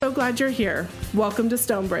glad you're here. Welcome to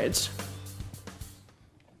Stonebridge.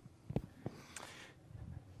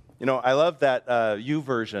 You know, I love that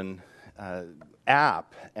YouVersion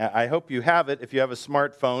app. I hope you have it if you have a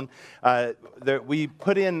smartphone. We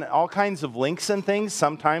put in all kinds of links and things,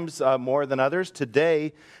 sometimes more than others.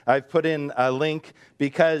 Today, I've put in a link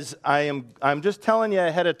because I'm just telling you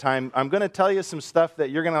ahead of time, I'm going to tell you some stuff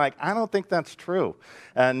that you're going to I don't think that's true.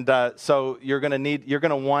 And so you're going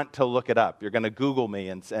to want to look it up. You're going to Google me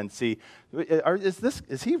and see,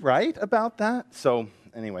 is he right about that? So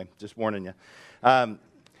anyway, just warning you.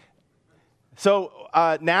 So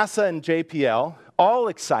NASA and JPL, all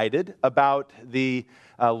excited about the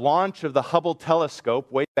launch of the Hubble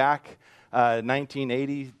telescope way back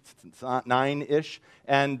 1989-ish.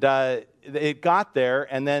 And it got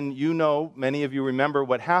there, and then many of you remember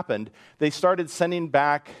what happened. They started sending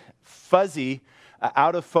back fuzzy,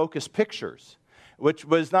 out-of-focus pictures, which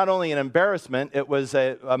was not only an embarrassment, it was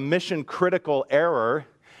a mission-critical error.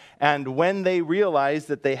 And when they realized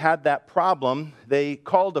that they had that problem, they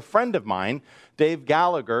called a friend of mine, Dave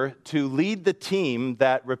Gallagher, to lead the team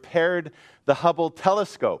that repaired the Hubble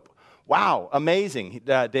telescope. Wow, amazing.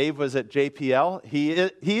 Dave was at JPL.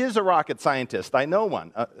 He is a rocket scientist. I know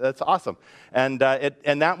one. That's awesome. And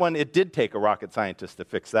that one, it did take a rocket scientist to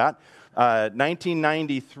fix that.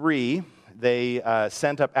 1993, they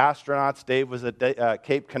sent up astronauts. Dave was at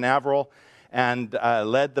Cape Canaveral and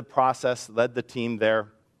led the team there.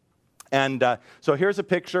 And so here's a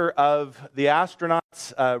picture of the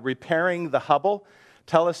astronauts repairing the Hubble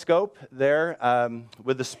telescope there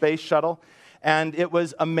with the space shuttle. And it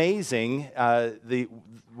was amazing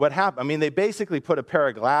what happened. I mean, they basically put a pair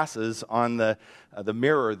of glasses on the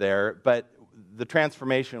mirror there, but the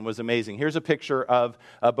transformation was amazing. Here's a picture of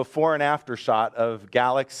a before and after shot of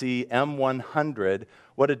Galaxy M100.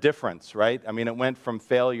 What a difference, right? I mean, it went from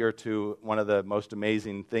failure to one of the most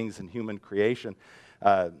amazing things in human creation.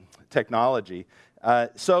 Technology.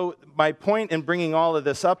 So my point in bringing all of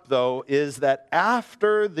this up, though, is that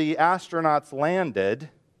after the astronauts landed,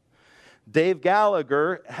 Dave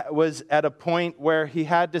Gallagher was at a point where he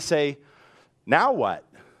had to say, now what?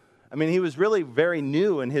 I mean, he was really very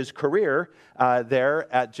new in his career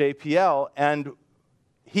there at JPL, and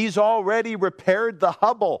he's already repaired the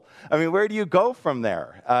Hubble. I mean, where do you go from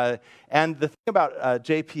there? And the thing about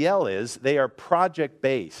JPL is they are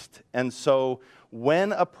project-based, and so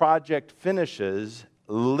when a project finishes,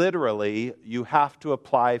 literally, you have to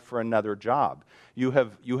apply for another job. You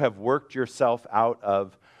have worked yourself out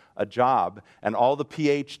of a job, and all the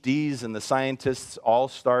PhDs and the scientists all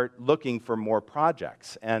start looking for more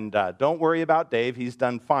projects. And don't worry about Dave. He's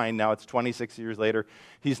done fine. Now it's 26 years later.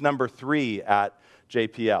 He's number 3 at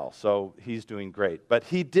JPL, so he's doing great. But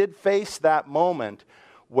he did face that moment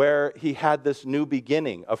where he had this new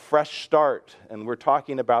beginning, a fresh start. And we're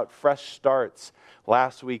talking about fresh starts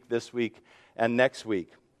last week, this week, and next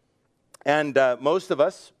week. And most of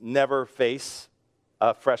us never face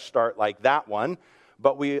a fresh start like that one,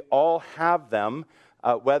 but we all have them,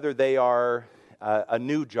 whether they are a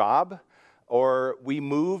new job or we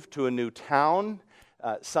move to a new town,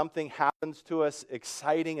 something happens to us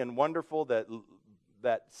exciting and wonderful that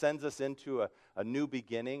sends us into a new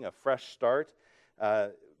beginning, a fresh start.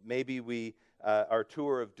 Maybe our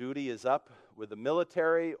tour of duty is up with the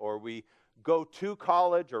military, or we go to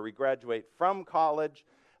college, or we graduate from college.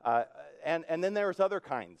 And then there's other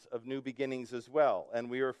kinds of new beginnings as well, and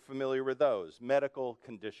we are familiar with those. Medical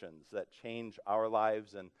conditions that change our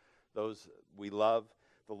lives and those we love.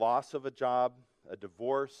 The loss of a job, a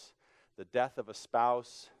divorce, the death of a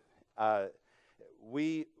spouse.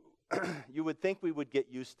 You would think we would get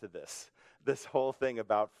used to this whole thing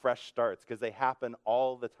about fresh starts, because they happen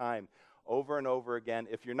all the time, over and over again.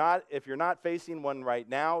 If you're not facing one right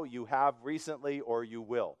now, you have recently, or you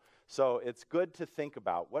will. So it's good to think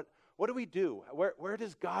about what do we do? Where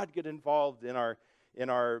does God get involved in our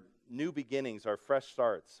new beginnings, our fresh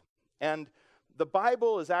starts? And the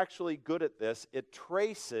Bible is actually good at this. It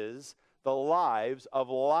traces the lives of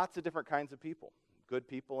lots of different kinds of people, good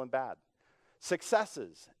people and bad,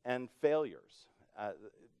 successes and failures,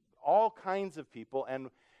 all kinds of people,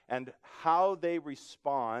 and how they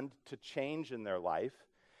respond to change in their life,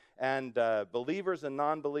 and believers and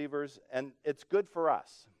non-believers. And it's good for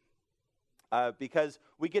us because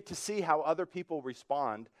we get to see how other people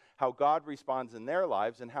respond, how God responds in their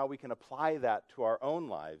lives, and how we can apply that to our own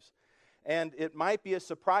lives. And it might be a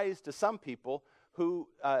surprise to some people who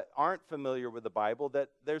aren't familiar with the Bible that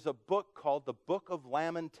there's a book called the Book of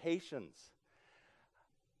Lamentations.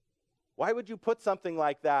 Why would you put something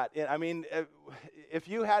like that in? I mean,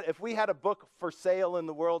 if we had a book for sale in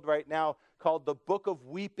the world right now called the Book of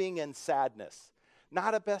Weeping and Sadness,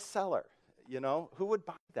 not a bestseller. Who would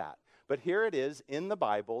buy that? But here it is in the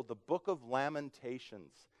Bible, the book of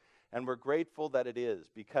Lamentations. And we're grateful that it is,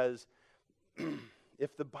 because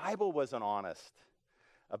if the Bible wasn't honest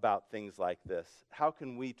about things like this, how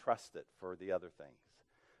can we trust it for the other things?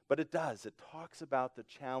 But it does. It talks about the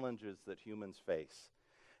challenges that humans face.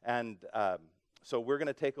 And so we're going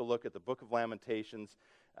to take a look at the book of Lamentations,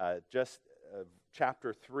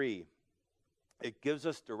 chapter 3. It gives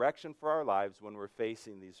us direction for our lives when we're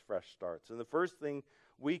facing these fresh starts. And the first thing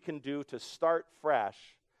we can do to start fresh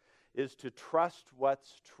is to trust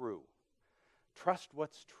what's true. Trust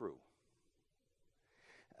what's true.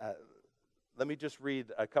 Let me just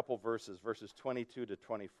read a couple verses 22 to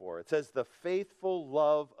 24. It says, "The faithful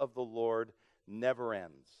love of the Lord never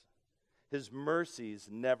ends. His mercies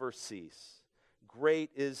never cease.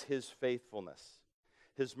 Great is his faithfulness.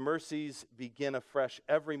 His mercies begin afresh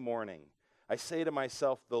every morning. I say to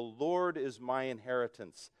myself, the Lord is my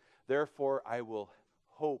inheritance. Therefore, I will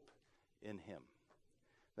hope in him."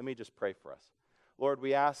 Let me just pray for us. Lord,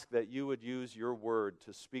 we ask that you would use your word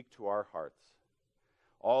to speak to our hearts.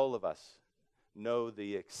 All of us know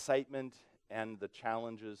the excitement and the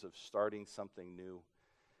challenges of starting something new.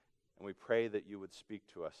 And we pray that you would speak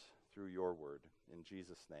to us through your word. In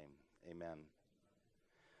Jesus' name, amen.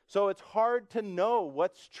 So it's hard to know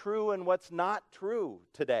what's true and what's not true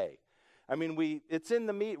today. I mean, it's in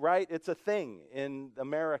the meat, right? It's a thing in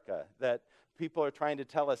America that people are trying to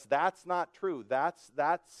tell us that's not true. That's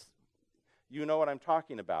you know what I'm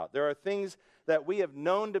talking about. There are things that we have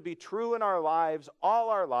known to be true in our lives, all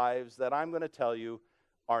our lives, that I'm going to tell you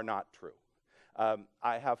are not true.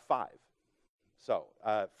 I have 5. So,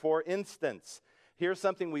 for instance, here's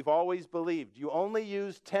something we've always believed. You only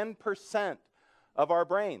use 10% of our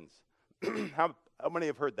brains. How many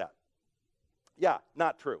have heard that? Yeah,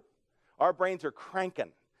 not true. Our brains are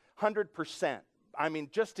cranking 100%. I mean,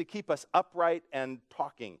 just to keep us upright and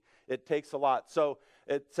talking, it takes a lot. So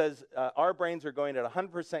it says our brains are going at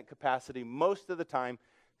 100% capacity most of the time.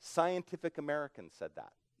 Scientific American said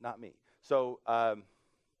that, not me. So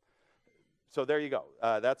there you go.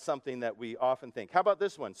 That's something that we often think. How about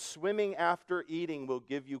this one? Swimming after eating will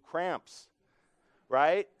give you cramps,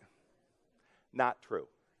 right? Not true.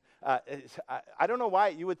 I don't know why.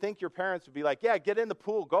 You would think your parents would be like, yeah, get in the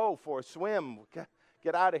pool, go for a swim,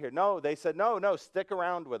 get out of here. No, they said, no, stick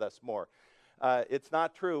around with us more. It's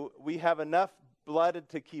not true. We have enough blood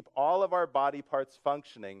to keep all of our body parts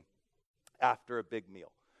functioning after a big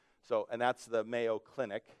meal. So, and that's the Mayo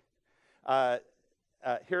Clinic.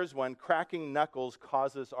 Here's one. Cracking knuckles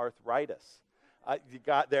causes arthritis. You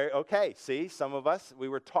got there. Okay, see, some of us, we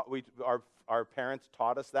were taught, our parents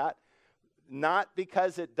taught us that. Not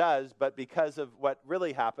because it does, but because of what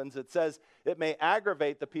really happens. It says it may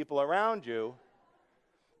aggravate the people around you,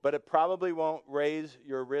 but it probably won't raise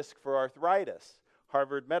your risk for arthritis.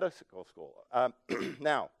 Harvard Medical School.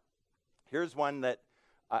 Now, here's one that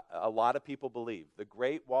a lot of people believe. The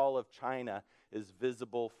Great Wall of China is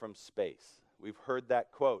visible from space. We've heard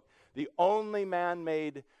that quote. The only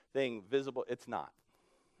man-made thing visible, it's not.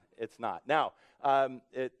 It's not. Now,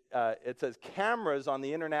 it says cameras on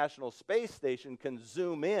the International Space Station can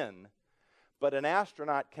zoom in, but an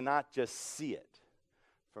astronaut cannot just see it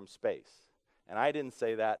from space. And I didn't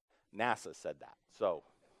say that. NASA said that. So,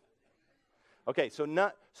 okay, so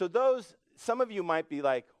those, some of you might be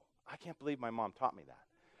like, I can't believe my mom taught me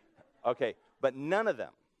that. Okay, but none of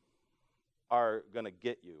them are going to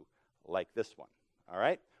get you like this one, all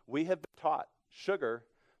right? We have been taught sugar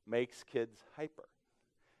makes kids hyper.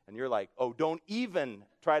 And you're like, oh, don't even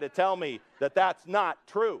try to tell me that that's not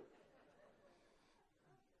true.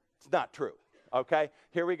 It's not true, okay?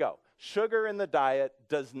 Here we go. Sugar in the diet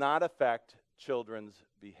does not affect children's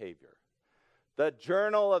behavior. The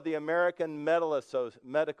Journal of the American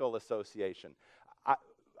Medical Association.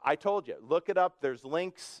 I told you, look it up. There's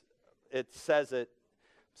links. It says it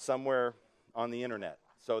somewhere on the internet.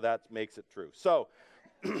 So that makes it true. So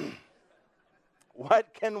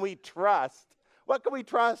what can we trust? What can we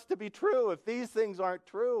trust to be true if these things aren't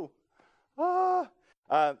true? Well,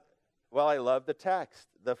 I love the text.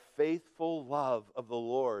 The faithful love of the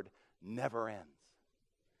Lord never ends.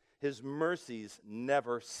 His mercies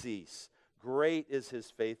never cease. Great is his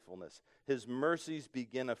faithfulness. His mercies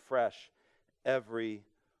begin afresh every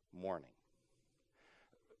morning.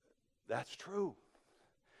 That's true.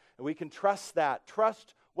 And we can trust that.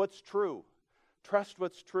 Trust what's true. Trust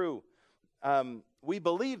what's true. We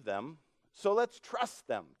believe them, so let's trust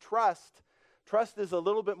them. Trust is a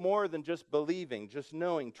little bit more than just believing, just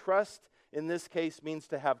knowing. Trust, in this case, means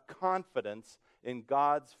to have confidence in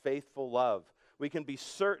God's faithful love. We can be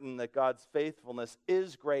certain that God's faithfulness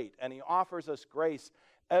is great, and He offers us grace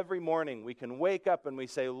every morning. We can wake up and we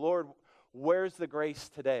say, Lord, where's the grace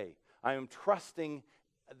today? I am trusting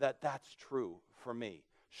that that's true for me.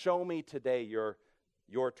 Show me today your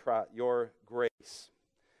grace.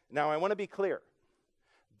 Now, I want to be clear.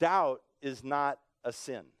 Doubt is not a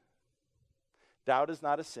sin. Doubt is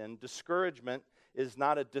not a sin. Discouragement is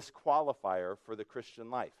not a disqualifier for the Christian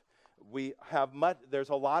life. There's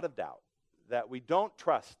a lot of doubt that we don't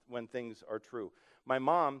trust when things are true. My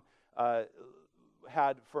mom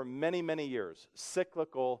had for many, many years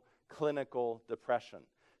cyclical clinical depression.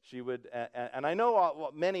 She would, and I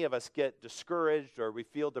know many of us get discouraged or we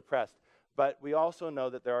feel depressed, but we also know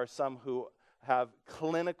that there are some who have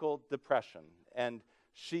clinical depression, and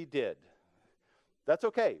she did. That's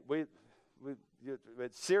okay.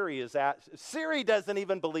 Siri doesn't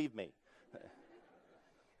even believe me.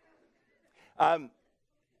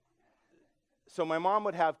 So my mom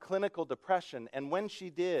would have clinical depression, and when she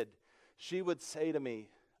did, she would say to me,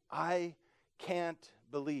 I can't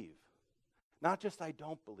believe. Not just I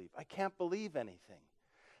don't believe. I can't believe anything.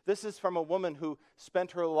 This is from a woman who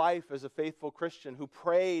spent her life as a faithful Christian, who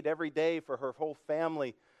prayed every day for her whole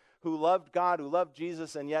family, who loved God, who loved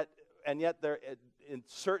Jesus, and yet there, in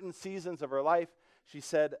certain seasons of her life, she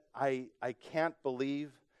said, I can't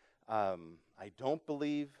believe. I don't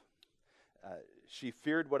believe. She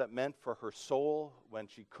feared what it meant for her soul when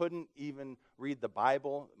she couldn't even read the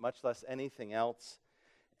Bible, much less anything else.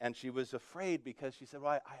 And she was afraid because she said,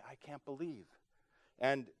 well, I can't believe.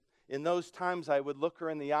 And in those times, I would look her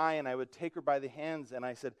in the eye and I would take her by the hands and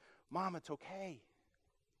I said, Mom, it's okay.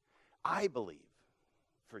 I believe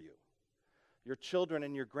for you. Your children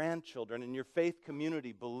and your grandchildren and your faith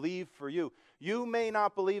community believe for you. You may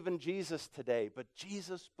not believe in Jesus today, but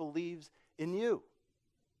Jesus believes in you.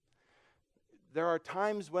 There are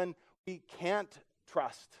times when we can't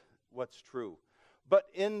trust what's true. But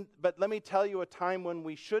let me tell you a time when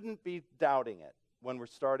we shouldn't be doubting it, when we're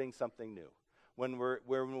starting something new, when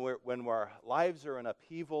our lives are in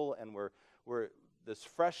upheaval and we're this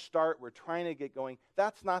fresh start, we're trying to get going.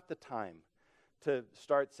 That's not the time to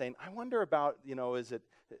start saying, I wonder about,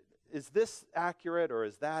 is this accurate or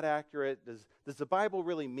is that accurate? Does the Bible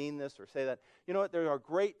really mean this or say that? You know what? There are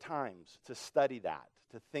great times to study that,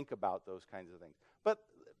 to think about those kinds of things. But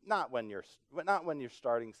not when you're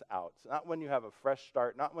starting out, not when you have a fresh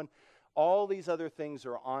start, not when all these other things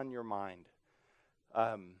are on your mind.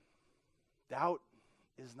 Doubt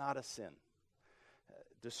is not a sin.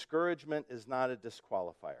 Discouragement is not a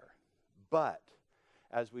disqualifier. But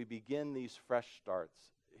as we begin these fresh starts,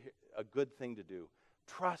 a good thing to do,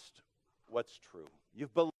 trust what's true.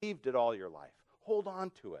 You've believed it all your life. Hold on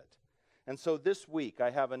to it. And so this week, I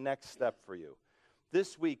have a next step for you.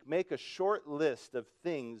 This week, make a short list of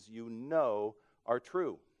things you know are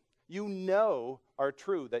true. You know are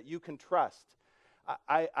true, that you can trust.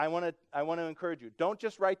 I want to encourage you. Don't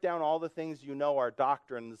just write down all the things you know are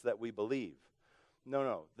doctrines that we believe.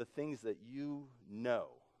 No. The things that you know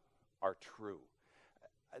are true.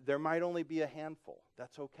 There might only be a handful.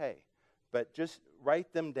 That's okay. But just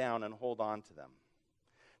write them down and hold on to them.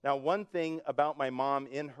 Now, one thing about my mom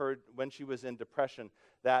when she was in depression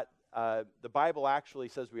that the Bible actually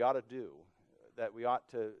says we ought to do, that we ought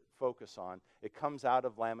to focus on, it comes out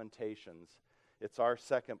of Lamentations. It's our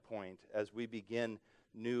second point as we begin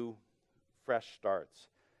new, fresh starts.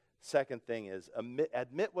 Second thing is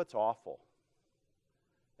admit what's awful.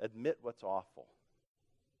 Admit what's awful.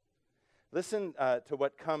 Listen to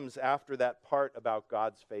what comes after that part about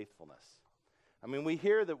God's faithfulness. I mean, we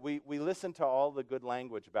hear that we listen to all the good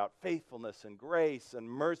language about faithfulness and grace and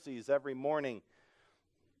mercies every morning.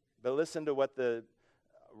 But listen to what the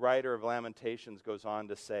writer of Lamentations goes on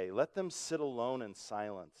to say. Let them sit alone in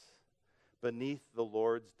silence beneath the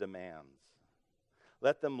Lord's demands.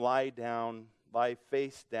 Let them lie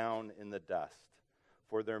face down in the dust,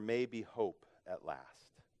 for there may be hope at last.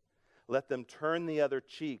 Let them turn the other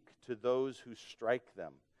cheek to those who strike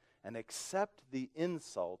them and accept the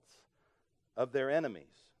insults of their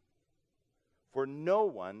enemies. For no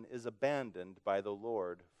one is abandoned by the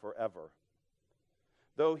Lord forever.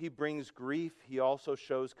 Though he brings grief, he also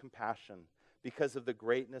shows compassion because of the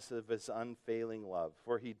greatness of his unfailing love.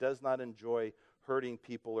 For he does not enjoy hurting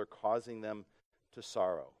people or causing them to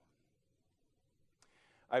sorrow.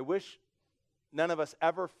 I wish none of us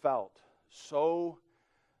ever felt so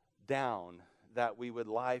down that we would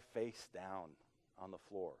lie face down on the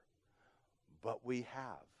floor. But we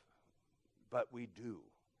have. But we do.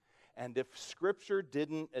 And if Scripture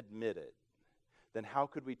didn't admit it, then how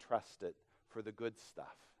could we trust it for the good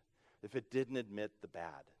stuff? If it didn't admit the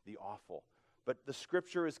bad, the awful, but the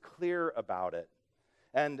Scripture is clear about it.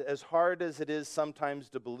 And as hard as it is sometimes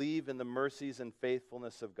to believe in the mercies and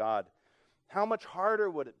faithfulness of God, how much harder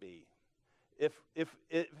would it be if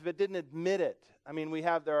it didn't admit it? I mean,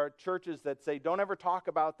 there are churches that say, don't ever talk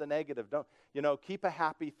about the negative. Don't, keep a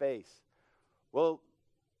happy face. Well,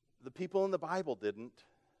 the people in the Bible didn't.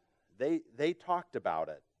 They talked about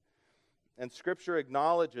it. And Scripture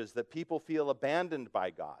acknowledges that people feel abandoned by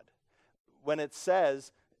God. When it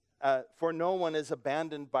says, for no one is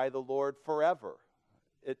abandoned by the Lord forever.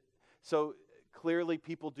 So clearly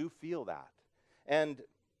people do feel that. And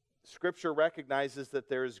Scripture recognizes that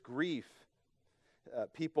there is grief.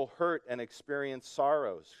 People hurt and experience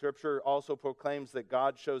sorrows. Scripture also proclaims that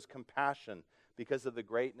God shows compassion because of the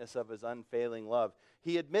greatness of His unfailing love.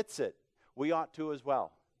 He admits it. We ought to as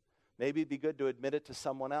well. Maybe it'd be good to admit it to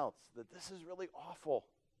someone else, that this is really awful.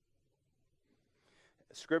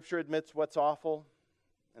 Scripture admits what's awful,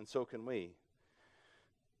 and so can we.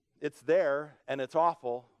 It's there, and it's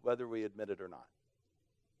awful, whether we admit it or not.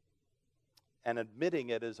 And admitting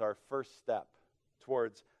it is our first step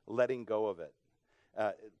towards letting go of it.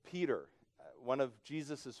 Peter, one of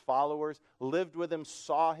Jesus' followers, lived with him,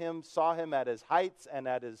 saw him at his heights and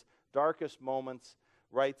at his darkest moments,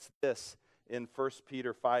 writes this in 1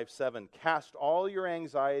 Peter 5:7, cast all your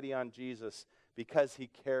anxiety on Jesus because He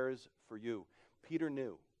cares for you. Peter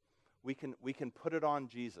knew. We can put it on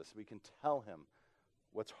Jesus. We can tell Him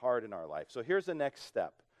what's hard in our life. So here's the next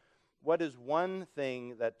step. What is one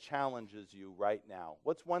thing that challenges you right now?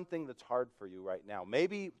 What's one thing that's hard for you right now?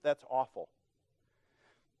 Maybe that's awful.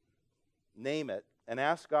 Name it and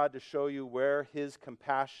ask God to show you where His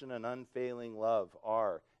compassion and unfailing love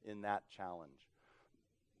are in that challenge.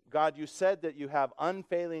 God, you said that you have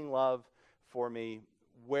unfailing love for me.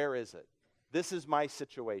 Where is it? This is my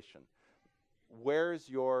situation. Where's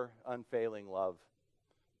your unfailing love?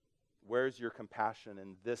 Where's your compassion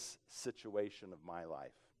in this situation of my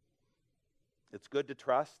life? It's good to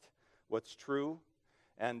trust what's true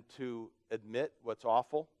and to admit what's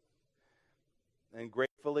awful. And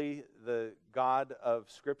gratefully, the God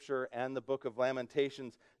of Scripture and the book of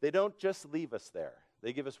Lamentations, they don't just leave us there.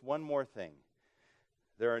 They give us one more thing.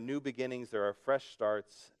 There are new beginnings, there are fresh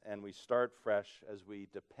starts, and we start fresh as we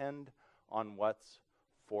depend on what's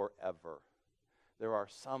forever. There are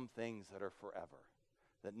some things that are forever,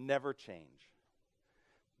 that never change.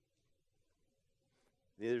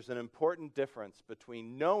 There's an important difference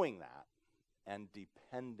between knowing that and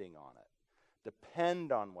depending on it.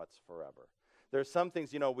 Depend on what's forever. There's some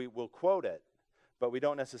things, we will quote it, but we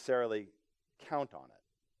don't necessarily count on it.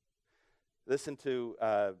 Listen to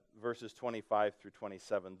verses 25 through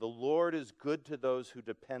 27. The Lord is good to those who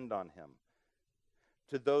depend on Him,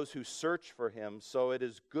 to those who search for Him, so it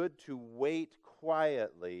is good to wait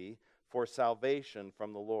quietly for salvation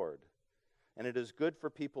from the Lord. And it is good for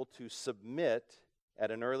people to submit at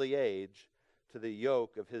an early age to the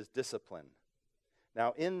yoke of His discipline.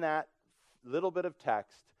 Now, in that little bit of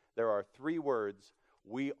text, there are three words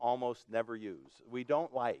we almost never use. We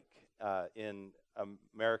don't like in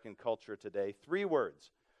American culture today. Three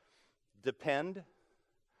words: depend,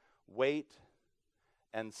 wait,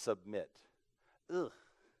 and submit. Ugh,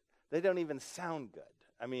 they don't even sound good.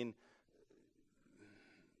 I mean,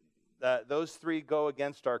 those three go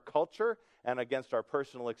against our culture and against our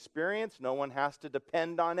personal experience. No one has to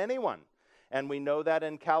depend on anyone. And we know that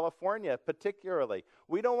in California particularly.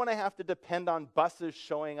 We don't want to have to depend on buses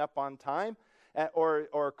showing up on time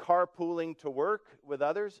or carpooling to work with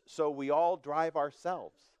others, so we all drive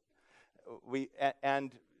ourselves.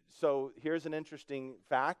 And so here's an interesting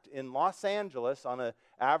fact. In Los Angeles, on an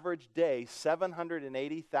average day,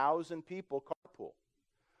 780,000 people carpool,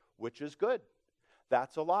 which is good.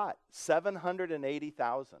 That's a lot.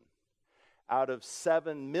 780,000 out of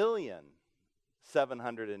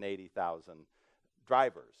 7,780,000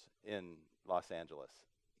 drivers in Los Angeles.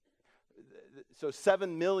 So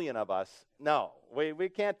 7 million of us, no, we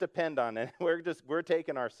can't depend on it. We're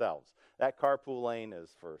taking ourselves. That carpool lane is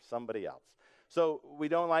for somebody else. So we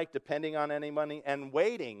don't like depending on any money, and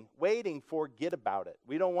waiting, forget about it.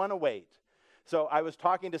 We don't want to wait. So I was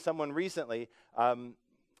talking to someone recently, and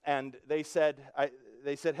they said,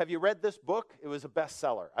 have you read this book? It was a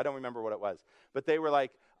bestseller. I don't remember what it was. But they were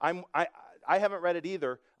like, I haven't read it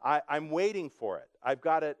either. I'm waiting for it. I've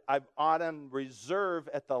got it. I'm on reserve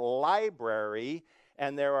at the library,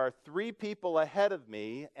 and there are 3 people ahead of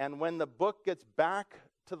me. And when the book gets back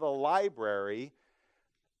to the library,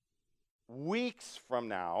 weeks from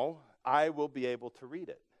now, I will be able to read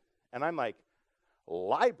it. And I'm like,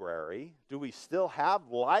 library? Do we still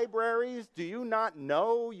have libraries? Do you not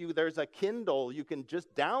know? There's a Kindle. You can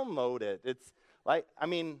just download it. It's like,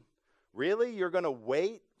 Really? You're going to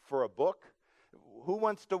wait for a book? Who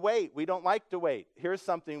wants to wait? We don't like to wait. Here's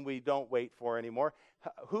something we don't wait for anymore.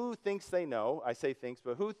 Who thinks they know? I say thinks,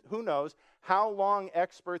 but who knows how long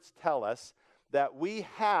experts tell us that we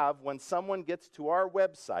have when someone gets to our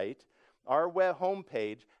website, our web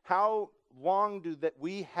homepage, how long that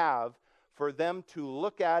we have for them to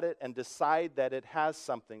look at it and decide that it has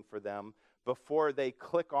something for them before they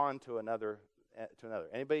click on to another.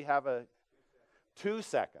 Anybody have 2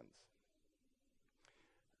 seconds?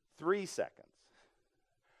 3 seconds.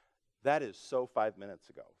 That is so 5 minutes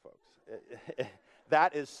ago, folks.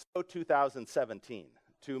 That is so 2017.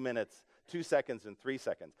 2 minutes, 2 seconds, and 3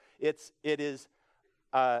 seconds. It is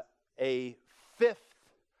a fifth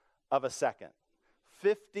of a second.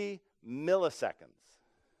 50 milliseconds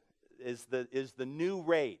is the new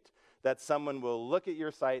rate that someone will look at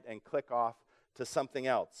your site and click off to something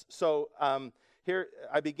else. So here,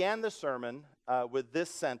 I began the sermon with this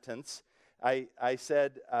sentence. I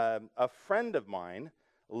said, a friend of mine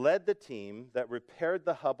led the team that repaired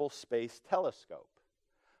the Hubble Space Telescope.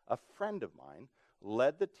 A friend of mine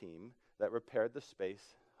led the team that repaired the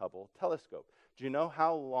Space Hubble Telescope. Do you know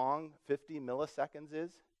how long 50 milliseconds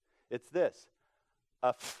is? It's this.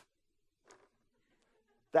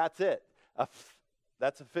 That's it.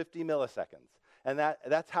 That's a 50 milliseconds. And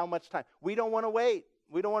that's how much time. We don't want to wait.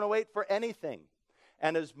 We don't want to wait for anything.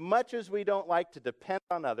 And as much as we don't like to depend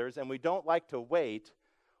on others and we don't like to wait,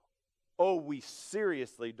 we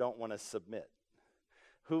seriously don't want to submit.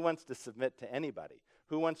 Who wants to submit to anybody?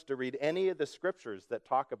 Who wants to read any of the scriptures that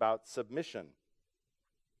talk about submission?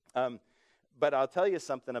 But I'll tell you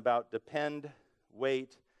something about depend,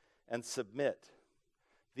 wait, and submit.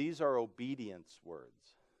 These are obedience words.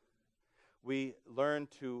 We learn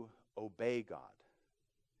to obey God.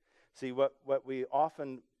 See, what we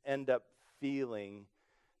often end up feeling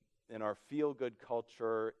in our feel-good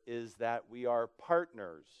culture is that we are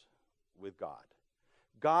partners with God.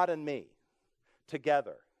 God and me,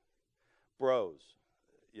 together. Bros,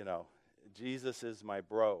 Jesus is my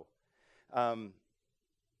bro.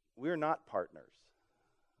 We're not partners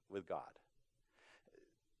with God.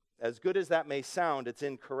 As good as that may sound, it's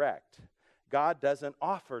incorrect. God doesn't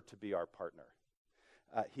offer to be our partner.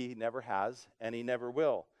 He never has, and he never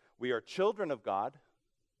will. We are children of God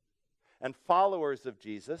and followers of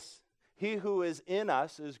Jesus. He who is in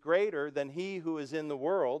us is greater than he who is in the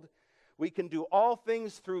world. We can do all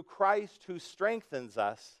things through Christ who strengthens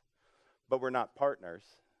us, but we're not partners.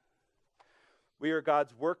 We are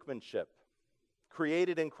God's workmanship,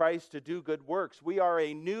 created in Christ to do good works. We are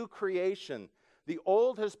a new creation. The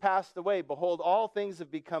old has passed away. Behold, all things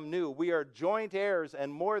have become new. We are joint heirs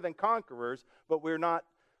and more than conquerors, but we're not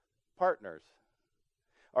partners.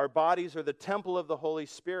 Our bodies are the temple of the Holy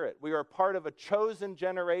Spirit. We are part of a chosen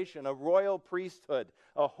generation, a royal priesthood,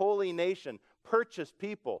 a holy nation, purchased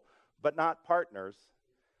people, but not partners.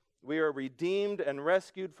 We are redeemed and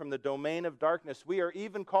rescued from the domain of darkness. We are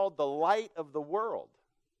even called the light of the world,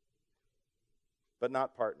 but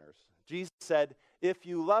not partners. Jesus said, if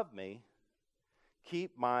you love me,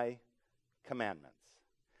 keep my commandments.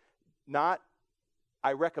 Not,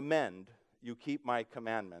 I recommend you keep my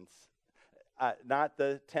commandments. Not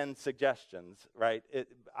the 10 suggestions, right?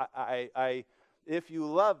 If you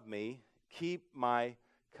love me, keep my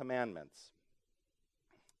commandments.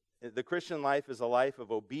 The Christian life is a life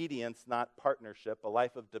of obedience, not partnership, a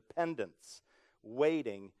life of dependence,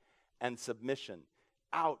 waiting, and submission.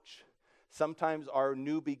 Ouch. Sometimes our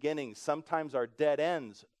new beginnings, sometimes our dead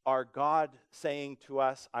ends are God saying to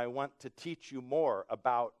us, I want to teach you more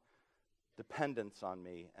about dependence on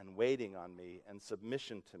me and waiting on me and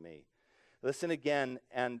submission to me. Listen again,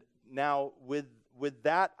 and now with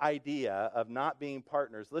that idea of not being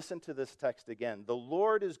partners, listen to this text again. The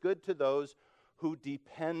Lord is good to those who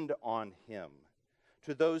depend on him,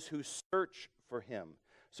 to those who search for him.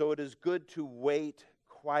 So it is good to wait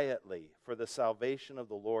quietly for the salvation of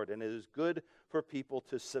the Lord, and it is good for people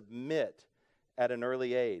to submit at an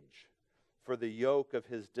early age for the yoke of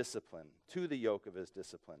his discipline, to the yoke of his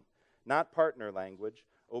discipline. Not partner language,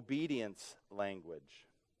 obedience language.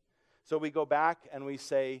 So we go back and we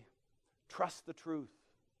say, trust the truth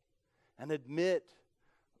and admit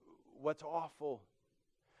what's awful,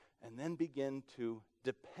 and then begin to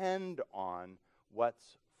depend on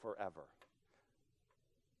what's forever.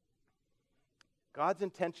 God's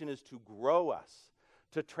intention is to grow us,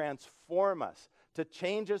 to transform us, to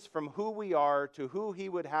change us from who we are to who he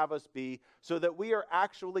would have us be, so that we are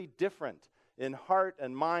actually different in heart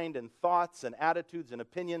and mind and thoughts and attitudes and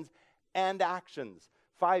opinions and actions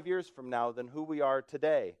 5 years from now than who we are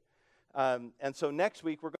today. And so next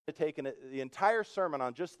week we're going to take the entire sermon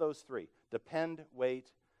on just those three: depend,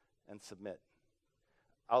 wait, and submit.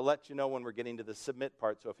 I'll let you know when we're getting to the submit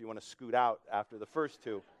part, so if you want to scoot out after the first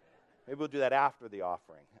two, maybe we'll do that after the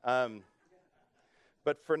offering.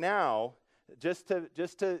 But for now, just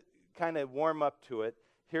to kind of warm up to it,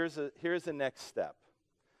 here's the next step.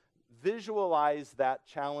 Visualize that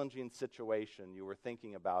challenging situation you were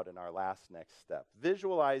thinking about in our last next step.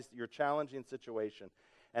 Visualize your challenging situation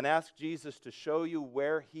and ask Jesus to show you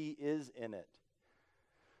where he is in it.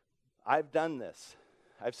 I've done this.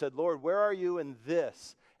 I've said, Lord, where are you in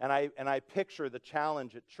this? And I picture the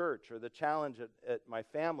challenge at church, or the challenge at my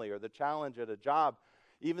family, or the challenge at a job,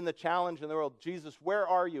 even the challenge in the world. Jesus, where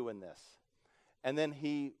are you in this? And then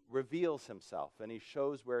he reveals himself, and he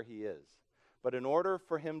shows where he is. But in order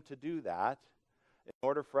for him to do that, in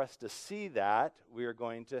order for us to see that, we are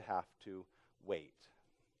going to have to wait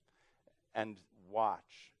and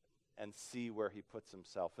watch and see where he puts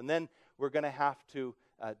himself. And then we're going to have to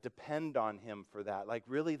depend on him for that. Like,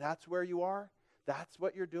 really, that's where you are? That's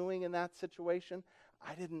what you're doing in that situation?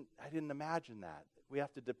 I didn't imagine that. We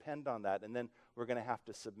have to depend on that, and then we're going to have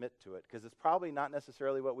to submit to it, because it's probably not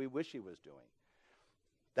necessarily what we wish he was doing.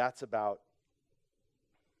 That's about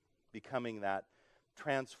becoming that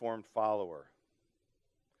transformed follower.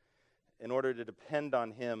 In order to depend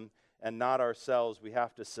on him and not ourselves, we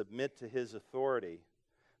have to submit to his authority,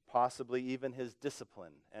 possibly even his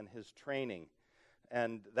discipline and his training.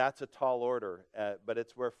 And that's a tall order, but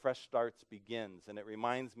it's where fresh starts begins. And it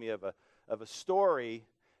reminds me of a story.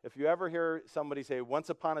 If you ever hear somebody say, once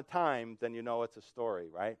upon a time, then you know it's a story,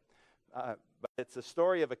 right? But it's a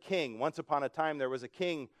story of a king. Once upon a time, there was a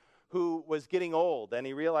king who was getting old, and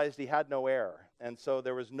he realized he had no heir. And so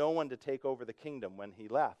there was no one to take over the kingdom when he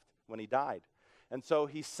left, when he died. And so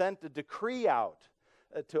he sent a decree out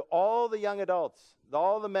to all the young adults,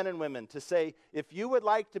 all the men and women, to say, if you would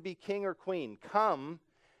like to be king or queen, come,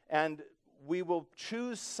 and we will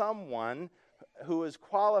choose someone who is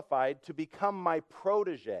qualified to become my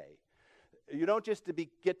protege. You don't just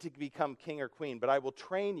get to become king or queen, but I will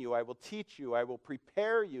train you, I will teach you, I will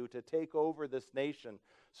prepare you to take over this nation,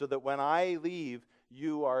 so that when I leave,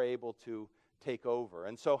 you are able to take over.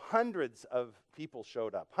 And so hundreds of people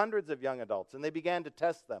showed up, hundreds of young adults, and they began to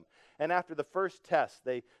test them. And after the first test,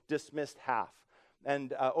 they dismissed half.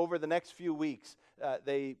 And over the next few weeks,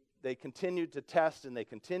 they continued to test, and they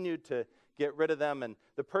continued to get rid of them. And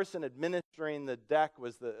the person administering the deck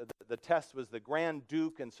was the test was the Grand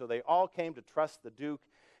Duke, and so they all came to trust the Duke.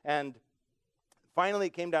 And finally,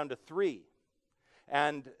 it came down to 3.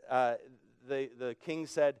 And the king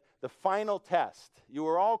said, the final test, you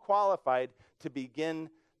are all qualified to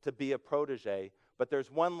begin to be a protege, but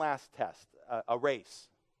there's one last test, a race.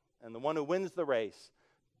 And the one who wins the race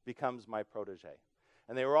becomes my protege.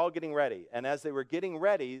 And they were all getting ready. And as they were getting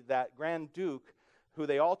ready, that Grand Duke, who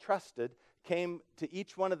they all trusted, came to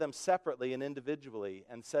each one of them separately and individually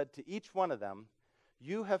and said to each one of them,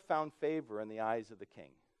 you have found favor in the eyes of the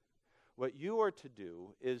king. What you are to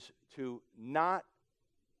do is to not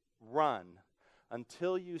run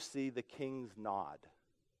until you see the king's nod.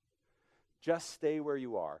 Just stay where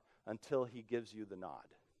you are until he gives you the nod.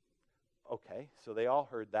 Okay, so they all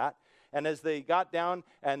heard that. And as they got down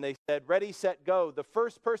and they said, ready, set, go, the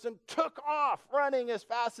first person took off running as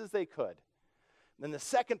fast as they could. And then the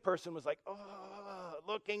second person was like,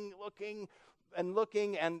 looking,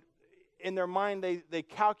 and in their mind they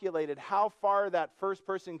calculated how far that first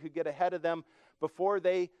person could get ahead of them before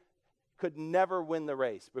they could never win the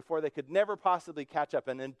race, before they could never possibly catch up.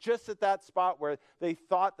 And then just at that spot where they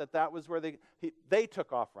thought that was where they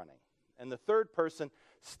took off running. And the third person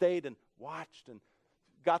stayed and watched and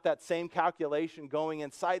got that same calculation going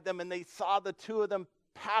inside them, and they saw the two of them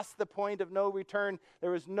pass the point of no return.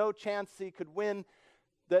 There was no chance he could win.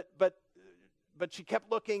 But she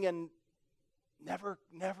kept looking, and never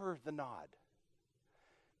the nod.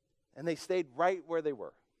 And they stayed right where they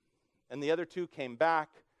were. And the other two came back.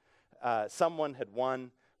 Someone had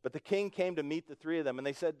won, but the king came to meet the 3 of them, and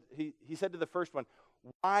he said to the first one,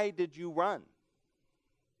 why did you run?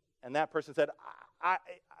 And that person said,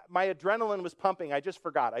 my adrenaline was pumping. I just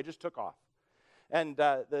forgot. I just took off. And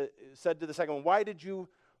said to the second one, why did you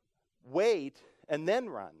wait and then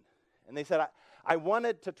run? And they said, I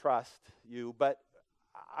wanted to trust you, but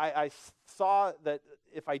I saw that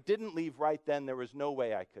if I didn't leave right then, there was no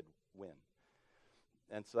way I could win.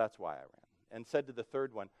 And so that's why I ran. And said to the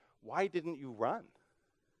third one, why didn't you run?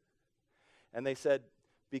 And they said,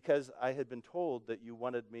 because I had been told that you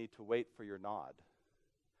wanted me to wait for your nod.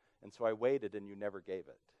 And so I waited, and you never gave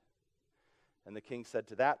it. And the king said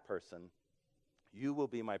to that person, you will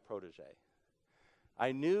be my protege.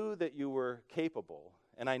 I knew that you were capable,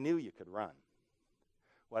 and I knew you could run.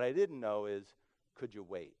 What I didn't know is, could you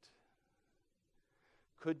wait?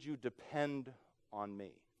 could you depend on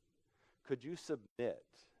me? Could you submit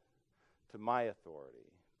to my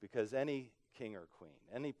authority? Because any king or queen,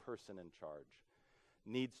 any person in charge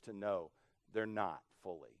needs to know they're not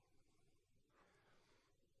fully.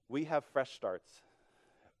 We have fresh starts.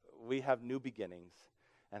 We have new beginnings.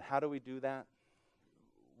 And how do we do that?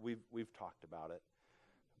 We've talked about it.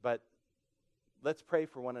 But let's pray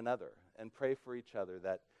for one another and pray for each other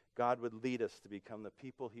that God would lead us to become the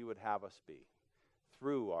people he would have us be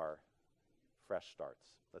through our fresh starts.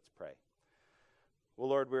 Let's pray. Well,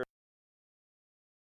 Lord, we're